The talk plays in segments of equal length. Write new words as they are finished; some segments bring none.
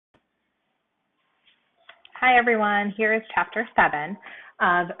Hi everyone, here is chapter 7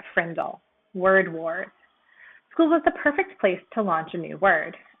 of Frindle, Word Wars. School was the perfect place to launch a new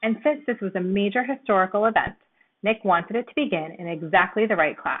word, and since this was a major historical event, Nick wanted it to begin in exactly the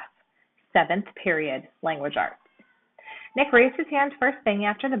right class, 7th period language arts. Nick raised his hand first thing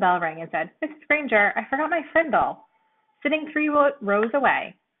after the bell rang and said, "Mrs. Granger, I forgot my Frindle." Sitting 3 rows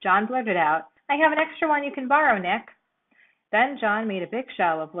away, John blurted out, "I have an extra one you can borrow, Nick." Then John made a big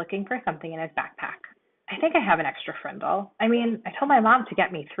show of looking for something in his backpack. "I think I have an extra Frindle. I told my mom to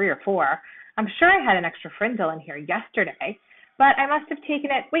get me 3 or 4. I'm sure I had an extra Frindle in here yesterday, but I must have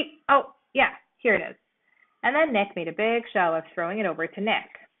taken it. Wait, oh, yeah, here it is." And then Nick made a big show of throwing it over to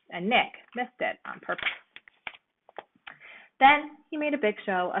Nick, and Nick missed it on purpose. Then he made a big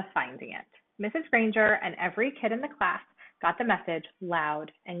show of finding it. Mrs. Granger and every kid in the class got the message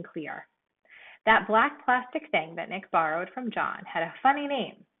loud and clear. That black plastic thing that Nick borrowed from John had a funny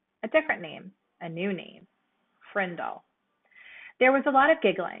name, a different name, a new name, Frindle. There was a lot of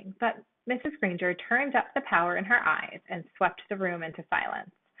giggling, but Mrs. Granger turned up the power in her eyes and swept the room into silence,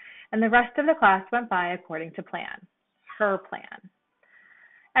 and the rest of the class went by according to plan, her plan.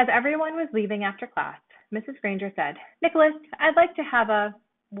 As everyone was leaving after class, Mrs. Granger said, "Nicholas, I'd like to have a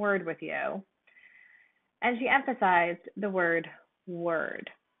word with you." And she emphasized the word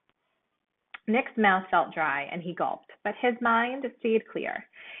word. Nick's mouth felt dry and he gulped, but his mind stayed clear.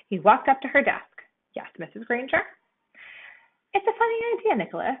 He walked up to her desk. "Yes, Mrs. Granger?" "It's a funny idea,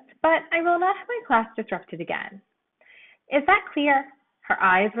 Nicholas, but I will not have my class disrupted again." "Is that clear?" Her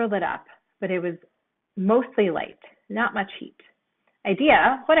eyes were lit up, but it was mostly light, not much heat.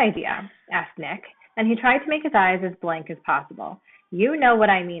 "Idea? What idea?" asked Nick, and he tried to make his eyes as blank as possible. "You know what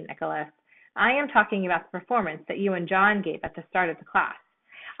I mean, Nicholas. I am talking about the performance that you and John gave at the start of the class.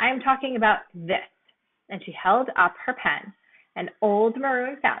 I am talking about this." And she held up her pen, an old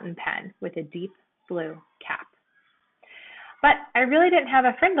maroon fountain pen with a deep blue cap. "But I really didn't have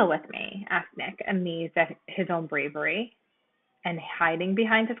a Frindle with me," asked Nick, amazed at his own bravery. And hiding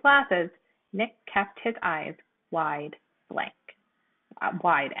behind his glasses, Nick kept his eyes wide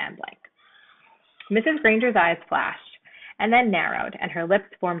and blank. Mrs. Granger's eyes flashed and then narrowed, and her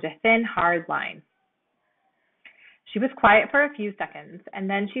lips formed a thin, hard line. She was quiet for a few seconds, and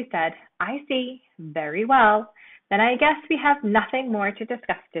then she said, "I see. Very well. Then I guess we have nothing more to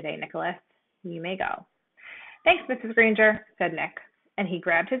discuss today, Nicholas. You may go." "Thanks, Mrs. Granger," said Nick, and he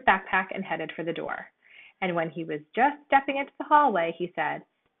grabbed his backpack and headed for the door. And when he was just stepping into the hallway, he said,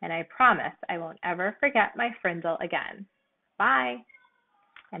 "And I promise I won't ever forget my Frindle again. Bye."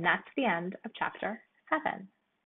 And that's the end of chapter 7.